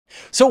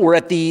So we're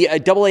at the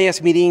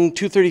AAS meeting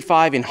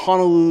 235 in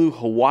Honolulu,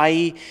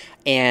 Hawaii,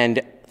 and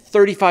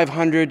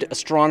 3,500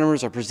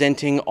 astronomers are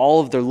presenting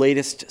all of their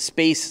latest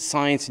space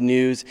science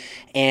news.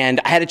 And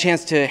I had a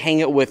chance to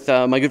hang out with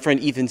my good friend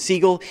Ethan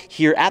Siegel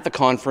here at the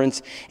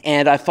conference,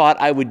 and I thought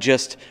I would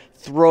just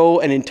throw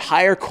an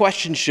entire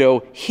question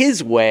show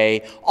his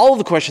way. All of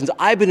the questions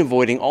I've been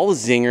avoiding, all the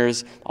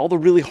zingers, all the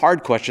really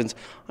hard questions,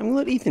 I'm going to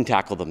let Ethan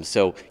tackle them.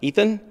 So,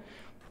 Ethan,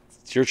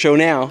 it's your show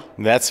now.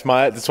 That's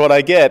what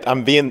I get.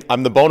 I'm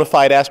the bona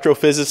fide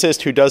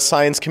astrophysicist who does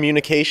science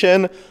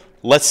communication.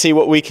 Let's see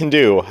what we can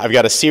do. I've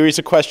got a series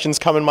of questions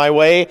coming my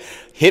way.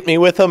 Hit me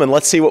with them and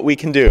let's see what we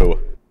can do.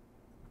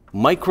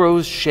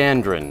 Micros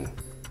Chandran.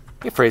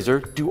 Hey Fraser,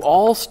 do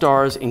all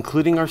stars,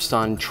 including our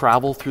sun,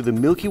 travel through the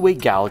Milky Way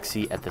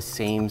galaxy at the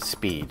same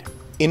speed?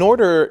 In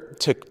order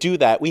to do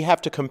that, we have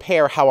to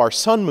compare how our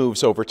sun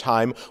moves over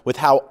time with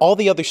how all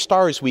the other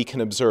stars we can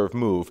observe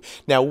move.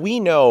 Now, we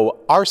know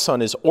our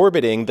sun is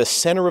orbiting the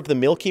center of the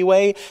Milky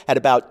Way at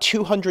about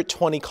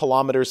 220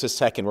 kilometers a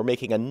second. We're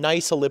making a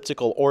nice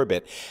elliptical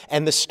orbit.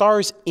 And the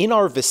stars in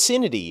our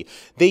vicinity,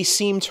 they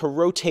seem to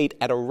rotate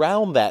at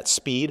around that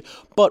speed,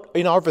 but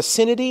in our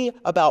vicinity,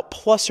 about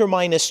plus or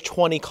minus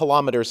 20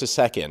 kilometers a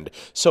second.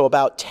 So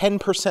about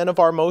 10% of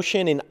our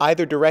motion in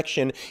either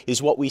direction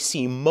is what we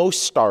see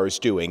most stars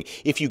doing.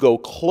 If you go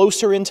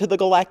closer into the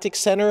galactic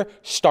center,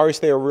 stars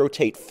there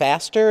rotate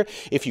faster.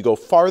 If you go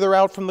farther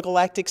out from the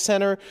galactic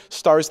center,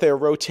 stars there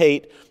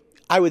rotate,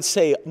 I would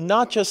say,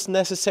 not just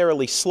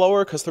necessarily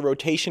slower, because the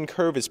rotation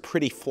curve is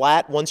pretty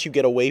flat once you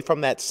get away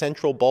from that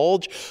central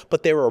bulge,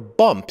 but there are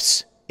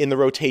bumps in the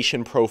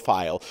rotation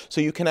profile. So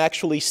you can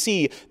actually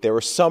see there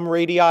are some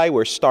radii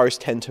where stars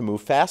tend to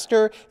move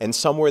faster and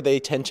some where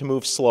they tend to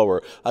move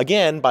slower,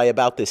 again, by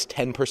about this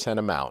 10%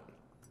 amount.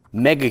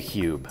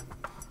 Megacube.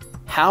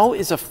 How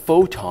is a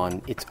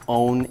photon its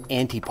own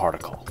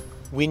antiparticle?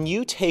 When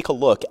you take a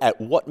look at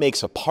what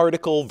makes a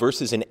particle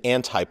versus an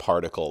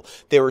antiparticle,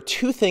 there are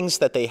two things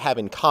that they have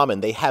in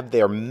common. They have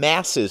their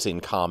masses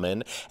in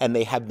common, and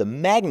they have the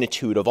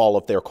magnitude of all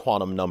of their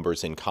quantum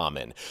numbers in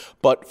common.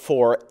 But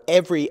for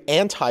every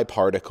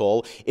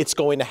antiparticle, it's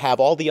going to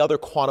have all the other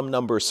quantum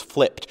numbers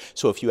flipped.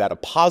 So if you had a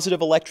positive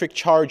electric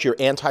charge, your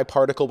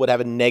antiparticle would have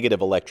a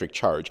negative electric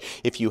charge.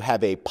 If you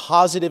have a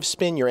positive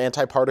spin, your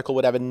antiparticle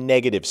would have a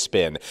negative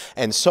spin,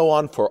 and so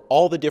on for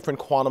all the different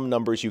quantum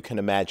numbers you can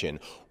imagine.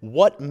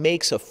 What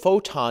makes a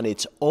photon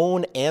its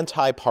own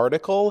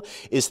antiparticle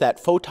is that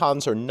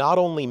photons are not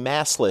only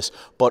massless,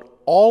 but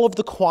all of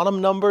the quantum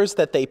numbers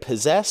that they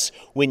possess,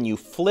 when you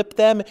flip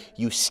them,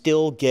 you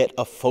still get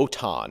a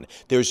photon.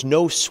 There's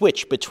no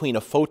switch between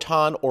a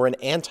photon or an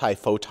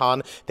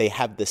antiphoton. They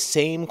have the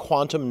same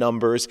quantum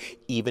numbers,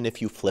 even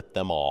if you flip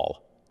them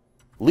all.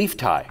 Leaf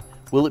tie.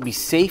 Will it be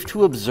safe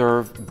to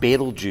observe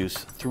Betelgeuse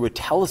through a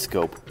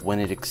telescope when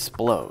it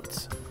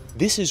explodes?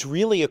 This is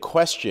really a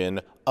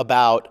question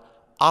about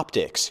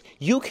optics.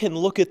 You can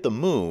look at the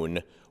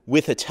moon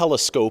with a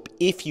telescope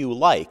if you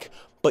like,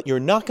 but you're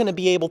not going to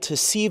be able to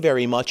see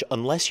very much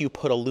unless you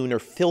put a lunar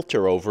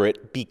filter over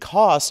it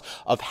because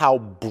of how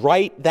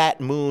bright that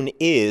moon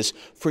is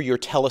for your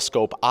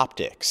telescope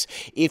optics.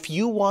 If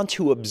you want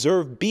to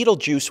observe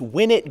Betelgeuse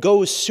when it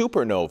goes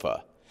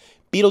supernova,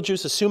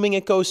 Betelgeuse, assuming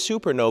it goes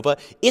supernova,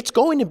 it's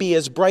going to be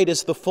as bright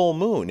as the full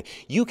moon.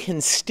 You can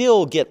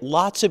still get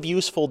lots of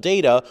useful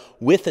data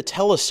with a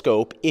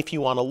telescope if you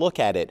want to look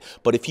at it.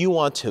 But if you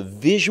want to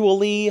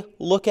visually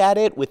look at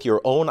it with your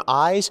own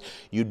eyes,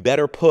 you'd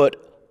better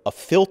put a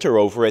filter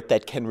over it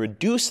that can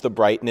reduce the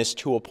brightness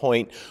to a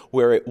point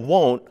where it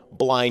won't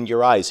blind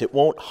your eyes. It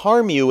won't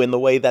harm you in the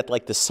way that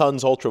like the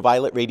sun's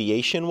ultraviolet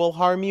radiation will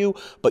harm you,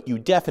 but you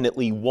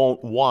definitely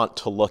won't want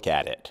to look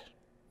at it.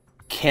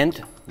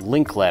 Kent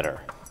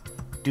Linkletter.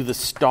 Do the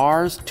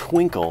stars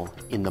twinkle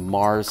in the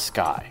Mars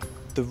sky?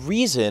 The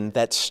reason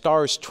that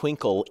stars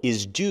twinkle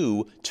is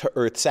due to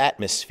Earth's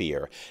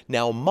atmosphere.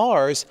 Now,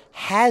 Mars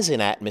has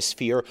an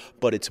atmosphere,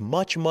 but it's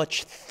much,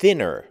 much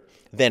thinner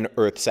than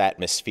Earth's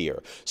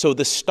atmosphere. So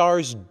the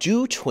stars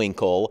do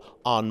twinkle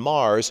on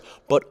Mars,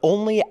 but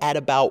only at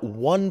about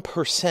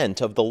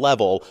 1% of the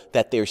level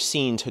that they're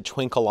seen to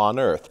twinkle on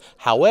Earth.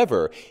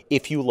 However,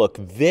 if you look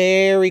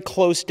very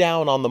close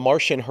down on the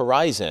Martian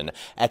horizon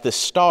at the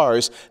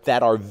stars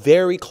that are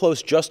very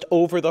close just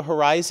over the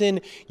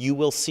horizon, you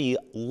will see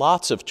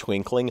lots of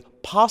twinkling,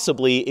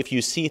 possibly if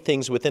you see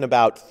things within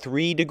about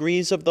 3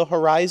 degrees of the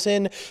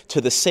horizon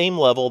to the same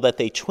level that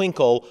they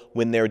twinkle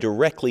when they're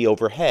directly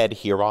overhead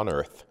here on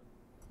Earth.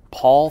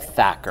 Paul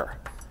Thacker.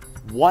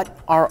 What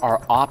are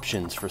our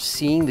options for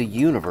seeing the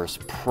universe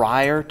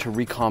prior to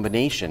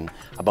recombination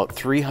about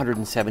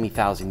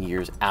 370,000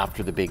 years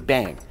after the Big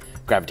Bang?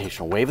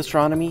 Gravitational wave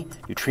astronomy,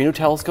 neutrino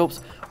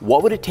telescopes?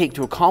 What would it take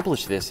to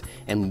accomplish this,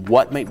 and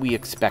what might we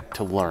expect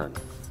to learn?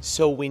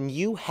 So when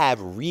you have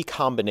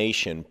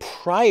recombination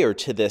prior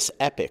to this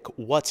epoch,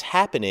 what's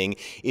happening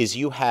is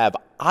you have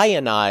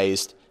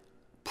ionized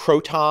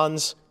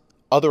protons,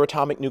 other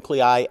atomic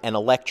nuclei, and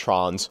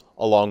electrons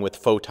along with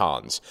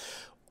photons.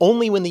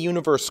 Only when the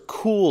universe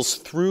cools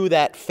through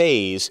that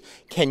phase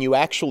can you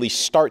actually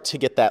start to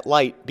get that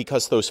light,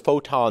 because those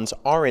photons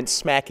aren't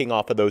smacking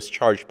off of those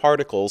charged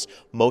particles,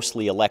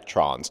 mostly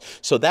electrons.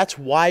 So that's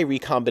why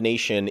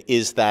recombination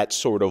is that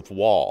sort of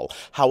wall.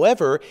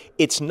 However,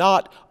 it's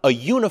not a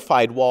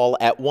unified wall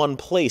at one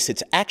place.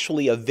 It's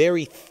actually a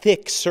very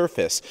thick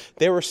surface.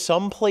 There are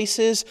some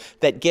places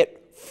that get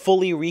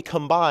fully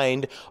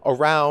recombined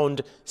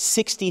around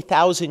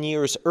 60,000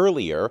 years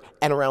earlier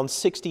and around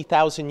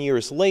 60,000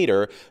 years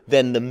later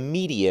than the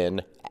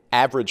median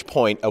average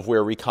point of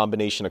where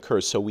recombination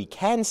occurs. So we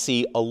can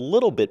see a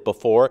little bit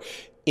before,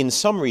 in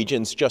some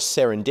regions just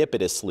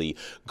serendipitously.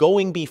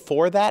 Going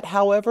before that,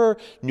 however,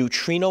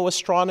 neutrino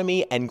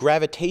astronomy and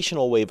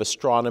gravitational wave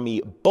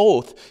astronomy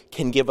both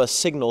can give us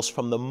signals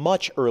from the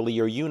much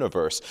earlier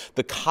universe.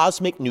 The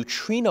cosmic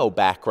neutrino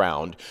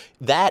background,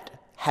 that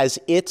has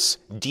its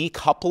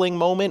decoupling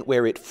moment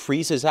where it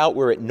freezes out,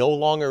 where it no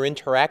longer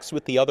interacts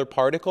with the other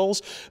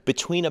particles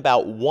between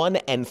about 1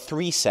 and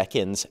 3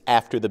 seconds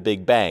after the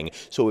Big Bang.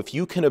 So if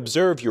you can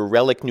observe your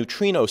relic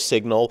neutrino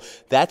signal,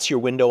 that's your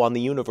window on the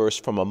universe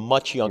from a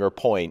much younger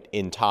point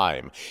in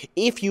time.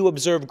 If you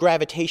observe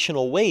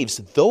gravitational waves,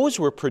 those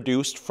were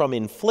produced from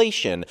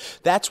inflation.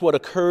 That's what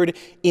occurred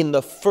in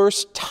the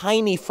first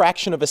tiny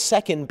fraction of a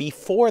second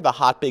before the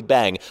hot Big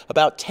Bang,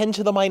 about 10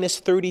 to the minus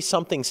 30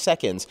 something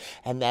seconds.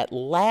 And that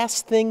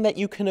last thing that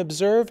you can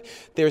observe,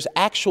 there's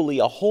actually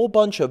a whole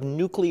bunch of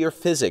nuclear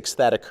physics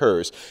that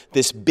occurs.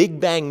 This Big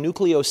Bang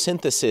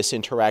nucleosynthesis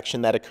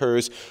interaction that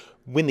occurs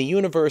when the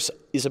universe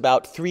is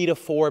about 3 to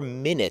 4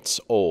 minutes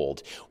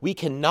old. We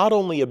can not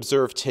only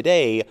observe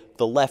today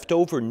the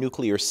leftover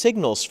nuclear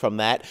signals from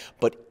that,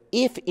 but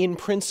if in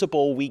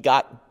principle we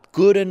got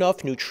good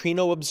enough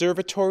neutrino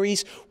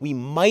observatories, we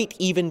might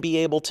even be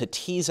able to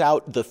tease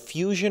out the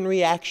fusion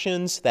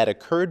reactions that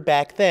occurred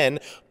back then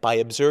by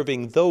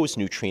observing those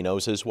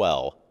neutrinos as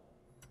well.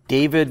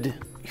 David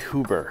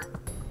Huber.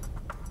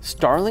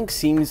 Starlink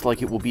seems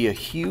like it will be a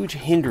huge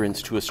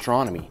hindrance to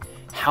astronomy.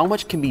 How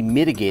much can be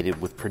mitigated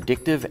with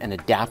predictive and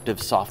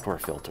adaptive software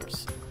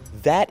filters?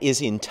 That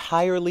is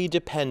entirely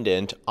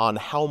dependent on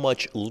how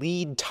much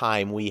lead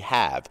time we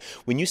have.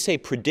 When you say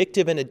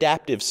predictive and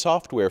adaptive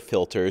software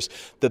filters,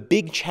 the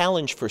big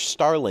challenge for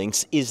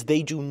Starlinks is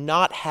they do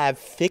not have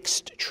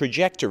fixed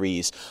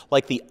trajectories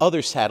like the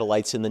other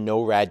satellites in the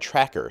NORAD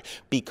tracker.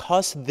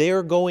 Because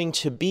they're going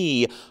to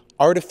be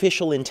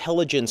artificial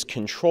intelligence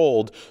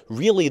controlled,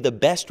 really the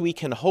best we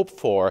can hope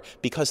for,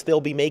 because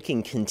they'll be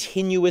making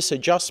continuous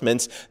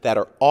adjustments that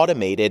are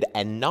automated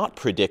and not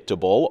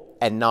predictable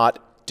and not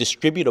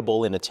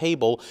distributable in a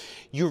table,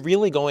 you're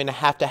really going to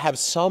have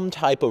some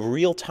type of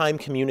real-time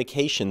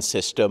communication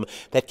system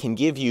that can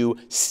give you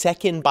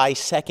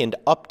second-by-second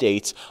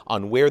updates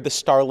on where the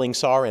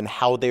Starlinks are and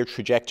how their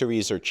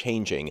trajectories are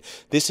changing.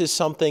 This is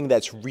something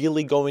that's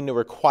really going to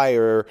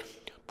require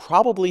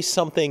probably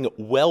something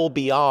well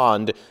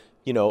beyond,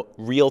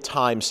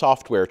 real-time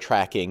software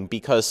tracking,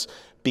 because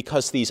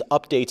these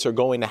updates are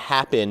going to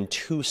happen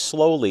too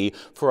slowly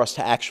for us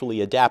to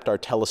actually adapt our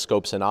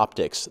telescopes and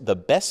optics. The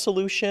best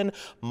solution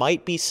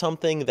might be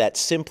something that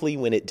simply,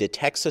 when it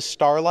detects a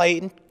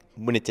Starlink,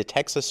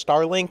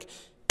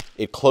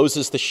 it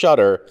closes the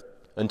shutter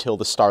until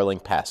the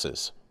Starlink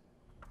passes.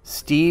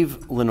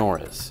 Steve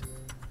Linares.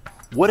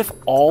 What if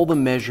all the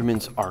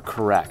measurements are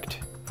correct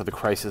for the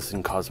crisis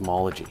in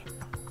cosmology?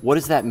 What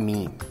does that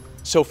mean?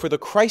 So for the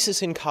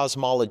crisis in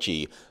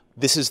cosmology,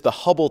 this is the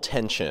Hubble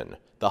tension.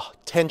 The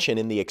tension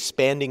in the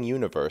expanding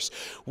universe.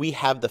 We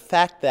have the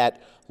fact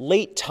that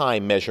late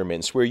time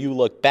measurements, where you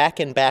look back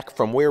and back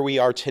from where we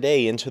are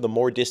today into the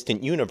more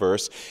distant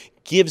universe,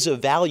 gives a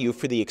value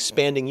for the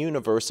expanding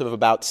universe of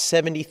about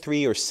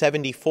 73 or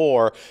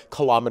 74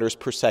 kilometers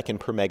per second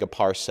per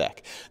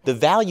megaparsec. The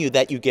value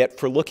that you get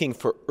for looking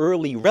for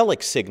early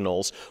relic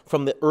signals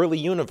from the early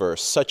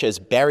universe, such as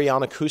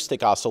baryon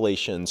acoustic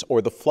oscillations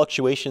or the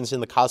fluctuations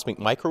in the cosmic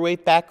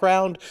microwave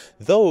background,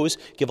 those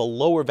give a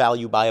lower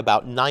value by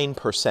about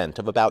 9%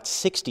 of about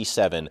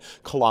 67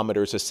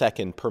 kilometers a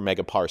second per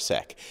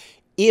megaparsec.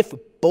 If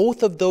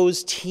both of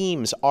those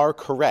teams are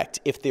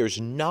correct, if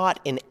there's not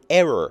an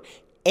error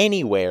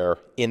anywhere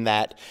in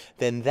that,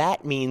 then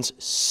that means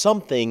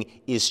something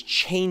is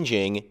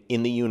changing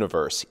in the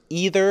universe.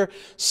 Either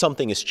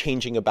something is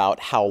changing about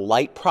how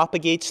light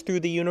propagates through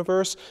the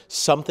universe,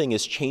 something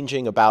is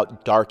changing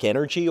about dark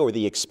energy or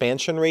the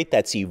expansion rate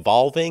that's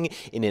evolving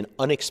in an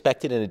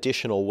unexpected and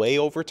additional way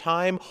over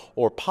time,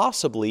 or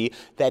possibly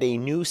that a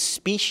new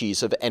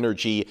species of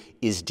energy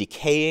is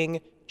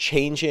decaying,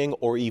 changing,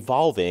 or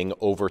evolving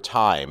over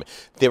time.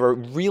 There are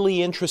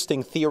really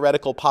interesting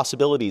theoretical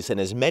possibilities, and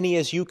as many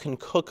as you can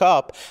cook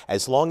up,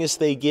 as long as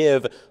they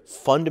give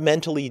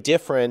fundamentally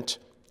different,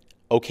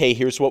 okay,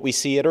 here's what we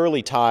see at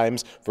early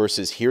times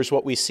versus here's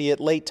what we see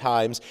at late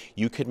times,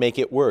 you could make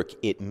it work.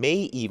 It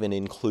may even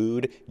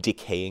include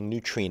decaying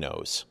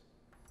neutrinos.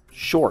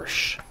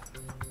 Schorsch.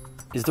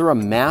 Is there a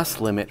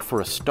mass limit for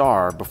a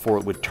star before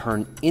it would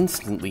turn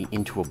instantly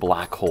into a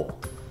black hole?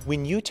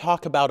 When you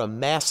talk about a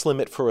mass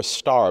limit for a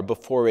star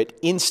before it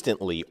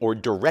instantly or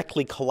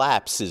directly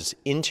collapses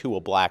into a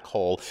black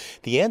hole,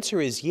 the answer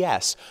is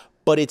yes.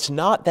 But it's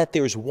not that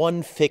there's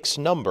one fixed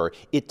number.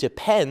 It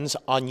depends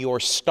on your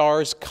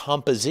star's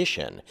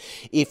composition.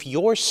 If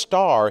your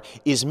star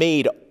is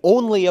made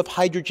only of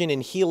hydrogen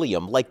and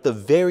helium, like the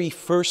very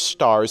first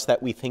stars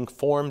that we think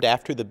formed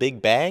after the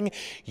Big Bang,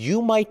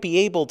 you might be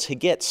able to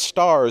get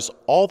stars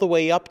all the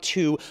way up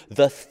to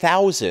the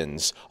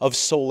thousands of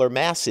solar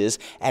masses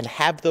and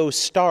have those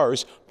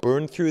stars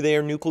burn through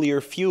their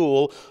nuclear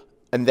fuel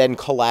and then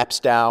collapse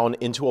down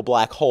into a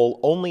black hole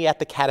only at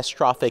the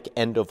catastrophic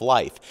end of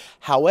life.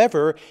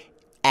 However,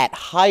 at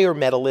higher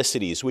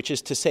metallicities, which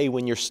is to say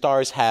when your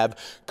stars have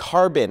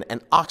carbon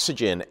and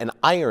oxygen and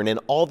iron and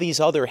all these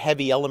other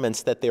heavy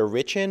elements that they're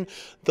rich in,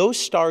 those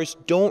stars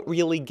don't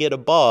really get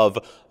above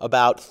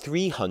about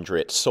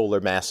 300 solar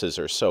masses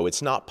or so.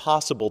 It's not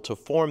possible to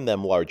form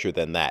them larger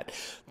than that.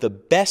 The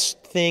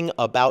best thing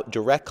about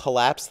direct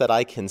collapse that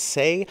I can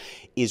say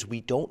is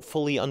we don't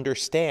fully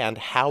understand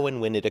how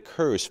and when it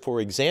occurs.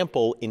 For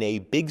example, in a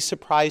big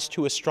surprise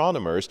to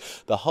astronomers,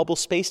 the Hubble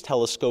Space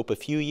Telescope a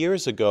few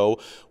years ago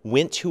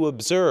went to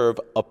observe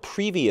a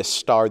previous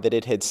star that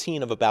it had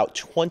seen of about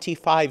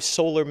 25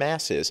 solar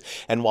masses.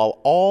 And while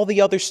all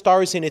the other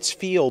stars in its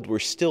field were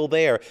still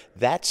there,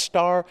 that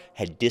star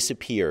had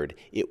disappeared.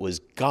 It was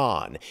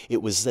gone.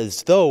 It was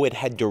as though it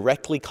had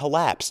directly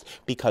collapsed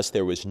because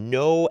there was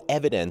no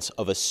evidence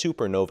of a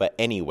supernova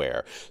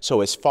anywhere.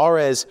 So as far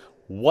as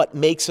what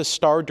makes a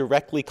star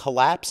directly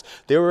collapse,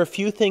 there are a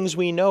few things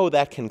we know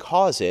that can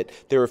cause it.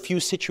 There are a few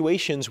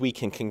situations we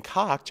can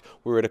concoct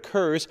where it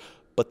occurs,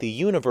 but the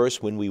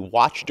universe, when we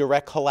watch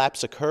direct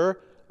collapse occur,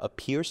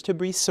 appears to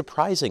be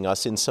surprising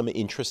us in some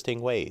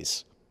interesting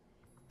ways.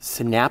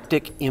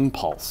 Synaptic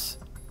impulse.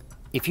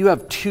 If you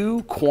have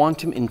two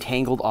quantum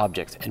entangled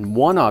objects and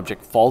one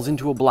object falls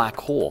into a black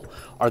hole,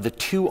 are the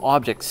two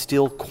objects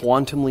still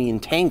quantumly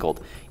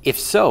entangled? If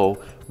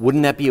so,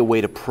 wouldn't that be a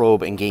way to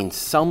probe and gain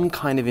some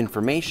kind of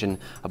information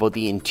about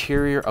the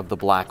interior of the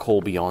black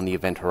hole beyond the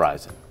event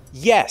horizon?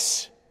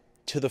 Yes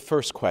to the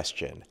first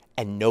question,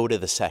 and no to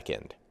the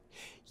second.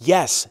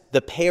 Yes,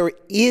 the pair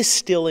is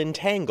still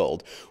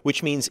entangled,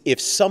 which means if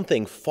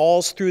something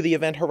falls through the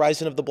event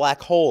horizon of the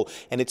black hole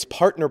and its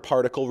partner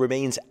particle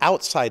remains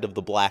outside of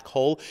the black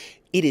hole,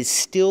 it is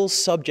still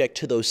subject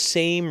to those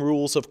same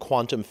rules of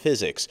quantum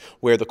physics,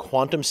 where the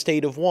quantum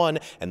state of one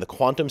and the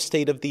quantum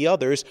state of the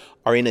others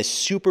are in a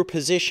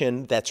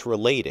superposition that's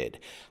related.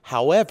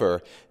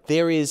 However,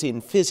 there is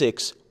in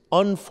physics,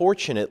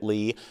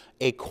 unfortunately,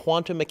 a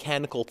quantum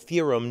mechanical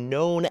theorem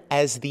known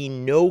as the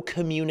no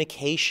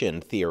communication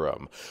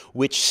theorem,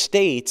 which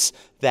states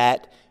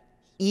that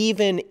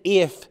even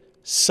if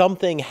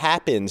something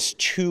happens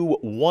to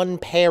one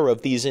pair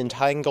of these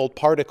entangled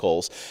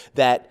particles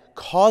that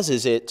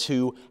causes it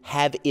to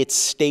have its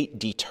state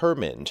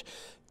determined,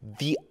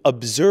 the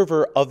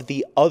observer of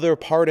the other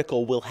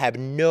particle will have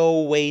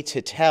no way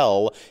to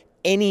tell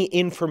any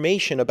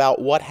information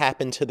about what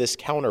happened to this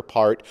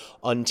counterpart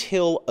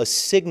until a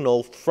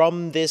signal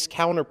from this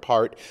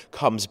counterpart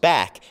comes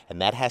back,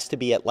 and that has to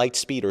be at light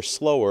speed or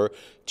slower,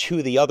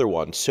 to the other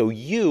one. So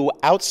you,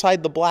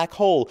 outside the black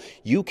hole,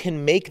 you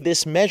can make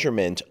this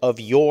measurement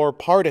of your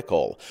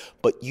particle,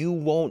 but you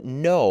won't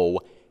know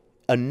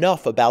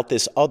enough about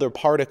this other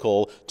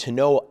particle to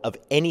know of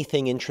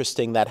anything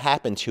interesting that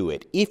happened to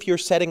it. If you're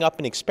setting up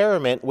an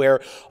experiment where,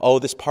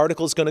 this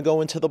particle is going to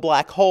go into the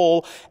black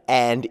hole,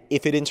 and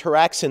if it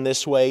interacts in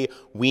this way,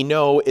 we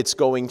know it's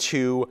going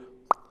to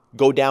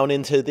go down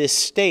into this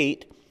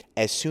state.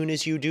 As soon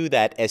as you do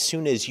that, as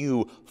soon as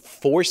you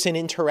force an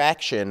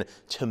interaction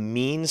to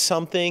mean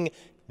something,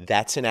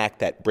 that's an act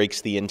that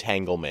breaks the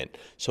entanglement.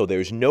 So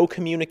there's no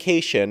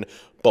communication,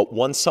 but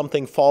once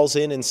something falls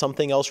in and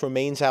something else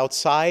remains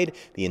outside,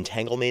 the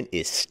entanglement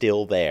is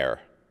still there.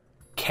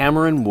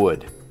 Cameron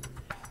Wood.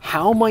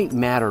 How might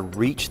matter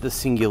reach the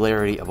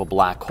singularity of a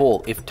black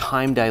hole if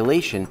time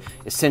dilation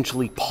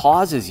essentially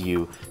pauses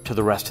you to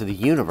the rest of the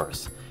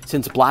universe?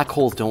 Since black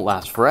holes don't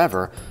last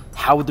forever,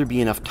 how would there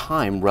be enough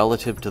time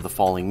relative to the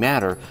falling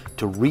matter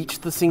to reach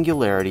the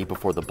singularity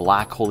before the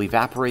black hole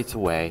evaporates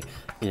away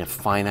in a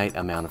finite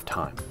amount of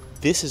time?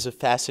 This is a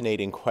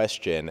fascinating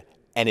question,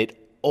 and it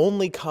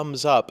only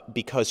comes up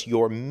because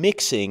you're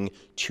mixing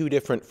two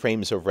different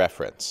frames of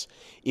reference.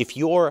 If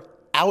you're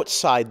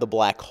outside the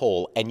black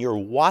hole and you're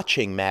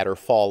watching matter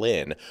fall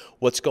in,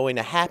 what's going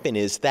to happen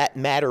is that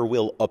matter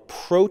will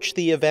approach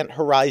the event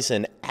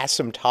horizon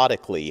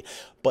asymptotically,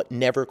 but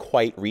never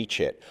quite reach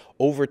it.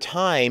 Over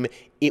time,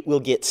 it will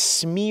get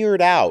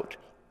smeared out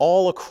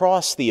all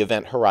across the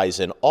event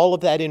horizon, all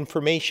of that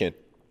information,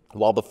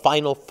 while the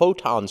final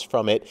photons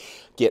from it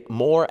get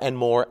more and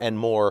more and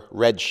more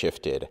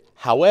redshifted.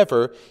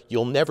 However,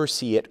 you'll never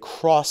see it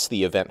cross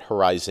the event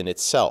horizon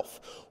itself.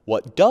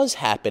 What does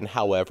happen,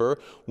 however,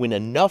 when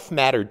enough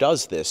matter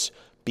does this,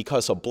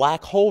 because a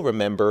black hole,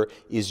 remember,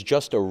 is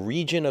just a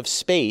region of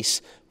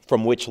space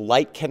from which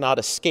light cannot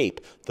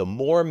escape, the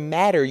more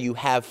matter you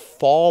have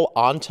fall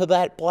onto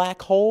that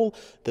black hole,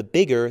 the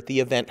bigger the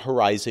event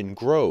horizon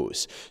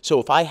grows. So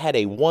if I had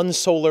a 1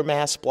 solar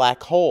mass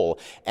black hole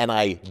and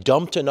I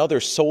dumped another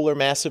solar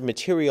mass of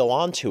material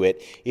onto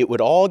it, it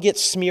would all get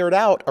smeared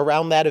out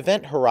around that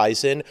event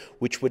horizon,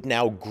 which would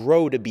now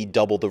grow to be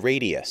double the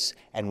radius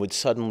and would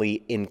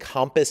suddenly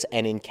encompass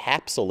and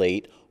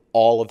encapsulate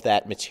all of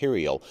that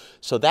material.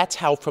 So that's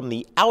how from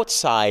the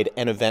outside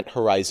an event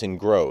horizon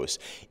grows.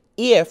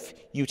 If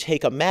you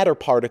take a matter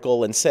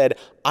particle and said,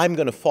 I'm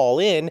going to fall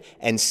in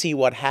and see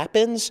what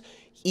happens,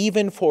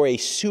 even for a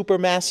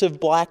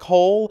supermassive black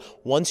hole,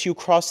 once you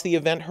cross the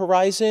event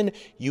horizon,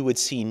 you would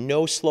see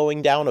no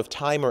slowing down of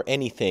time or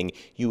anything.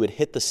 You would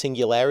hit the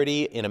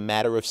singularity in a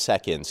matter of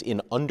seconds,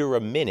 in under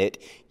a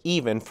minute,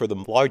 even for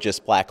the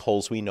largest black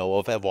holes we know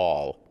of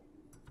all.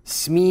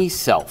 SME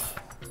self.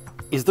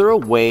 Is there a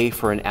way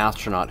for an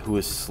astronaut who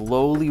is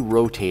slowly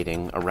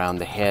rotating around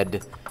the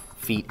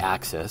head-feet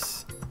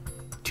axis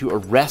to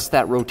arrest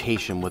that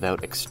rotation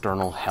without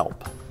external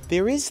help?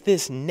 There is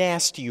this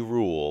nasty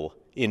rule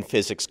in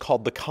physics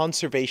called the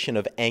conservation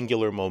of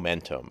angular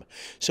momentum.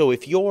 So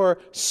if you're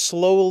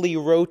slowly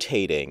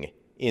rotating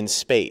in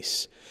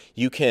space,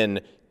 you can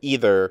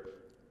either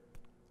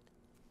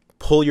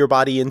pull your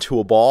body into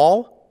a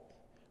ball,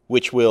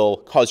 which will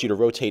cause you to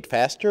rotate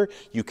faster.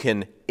 You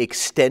can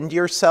extend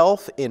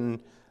yourself in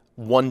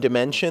one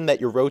dimension that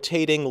you're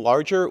rotating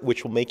larger,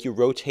 which will make you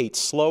rotate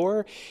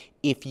slower.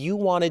 If you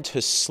wanted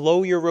to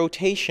slow your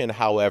rotation,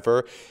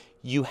 however,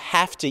 you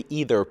have to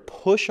either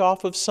push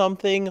off of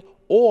something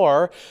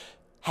or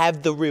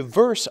have the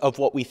reverse of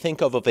what we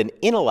think of an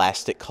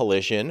inelastic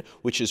collision,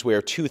 which is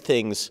where two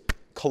things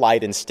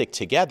collide and stick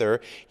together.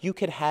 You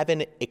could have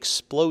an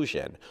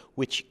explosion,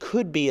 which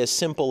could be as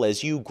simple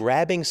as you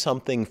grabbing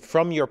something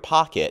from your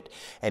pocket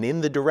and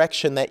in the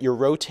direction that you're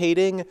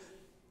rotating,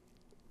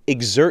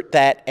 exert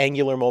that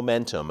angular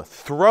momentum,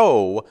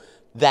 throw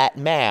that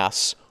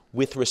mass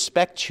with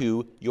respect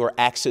to your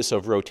axis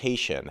of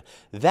rotation.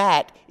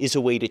 That is a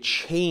way to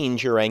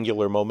change your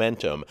angular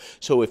momentum.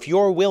 So if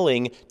you're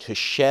willing to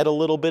shed a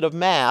little bit of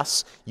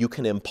mass, you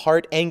can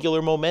impart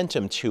angular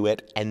momentum to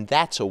it, and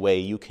that's a way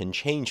you can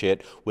change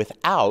it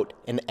without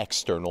an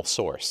external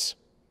source.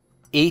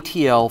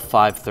 ATL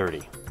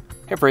 530.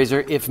 Hey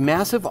Fraser, if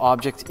massive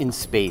objects in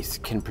space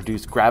can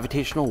produce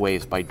gravitational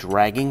waves by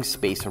dragging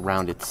space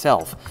around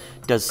itself,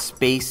 does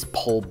space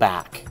pull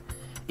back?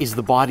 Is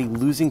the body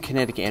losing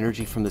kinetic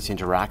energy from this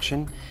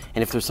interaction?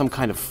 And if there's some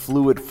kind of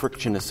fluid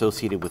friction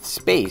associated with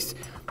space,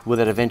 will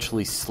that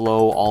eventually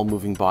slow all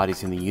moving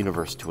bodies in the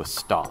universe to a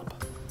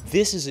stop?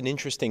 This is an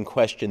interesting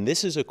question.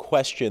 This is a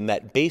question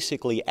that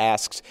basically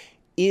asks,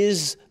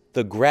 is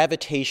the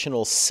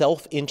gravitational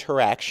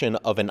self-interaction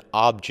of an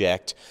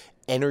object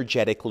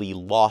energetically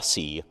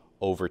lossy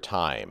over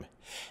time?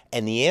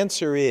 And the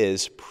answer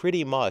is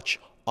pretty much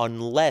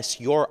unless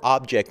your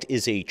object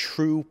is a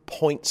true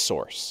point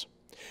source,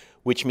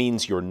 which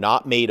means you're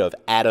not made of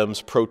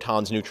atoms,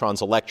 protons,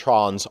 neutrons,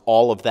 electrons,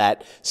 all of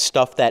that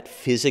stuff that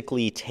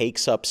physically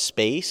takes up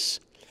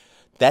space.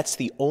 That's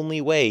the only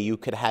way you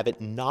could have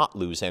it not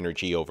lose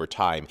energy over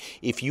time.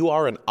 If you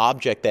are an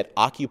object that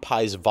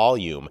occupies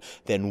volume,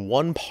 then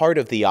one part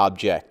of the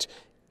object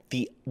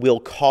will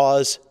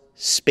cause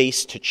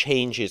space to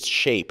change its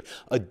shape.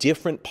 A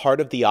different part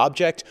of the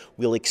object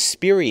will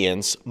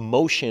experience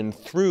motion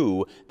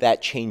through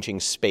that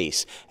changing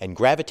space, and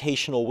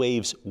gravitational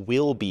waves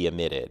will be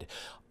emitted.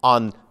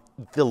 On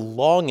the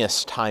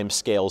longest time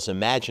scales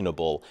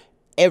imaginable,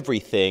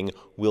 everything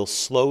will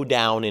slow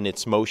down in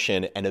its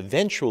motion and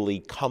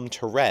eventually come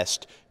to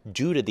rest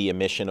due to the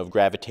emission of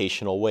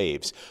gravitational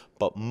waves.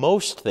 But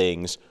most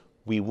things,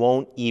 we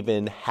won't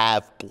even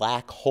have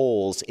black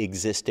holes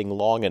existing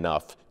long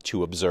enough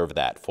to observe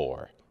that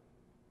for.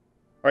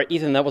 All right,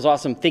 Ethan, that was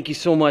awesome. Thank you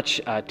so much.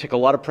 Took a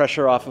lot of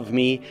pressure off of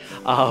me.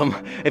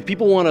 If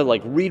people want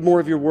to read more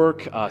of your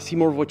work, see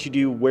more of what you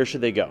do, where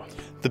should they go?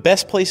 The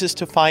best places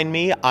to find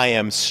me, I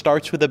am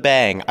Starts With a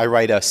Bang. I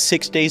write a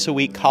 6 days a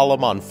week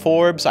column on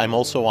Forbes. I'm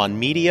also on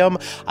Medium.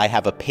 I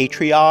have a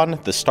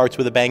Patreon, the Starts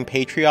With a Bang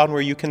Patreon,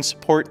 where you can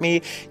support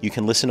me. You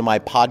can listen to my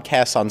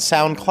podcasts on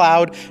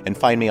SoundCloud and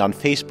find me on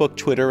Facebook,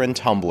 Twitter, and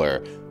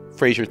Tumblr.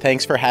 Fraser,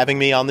 thanks for having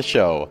me on the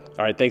show.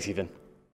 All right, thanks, Ethan.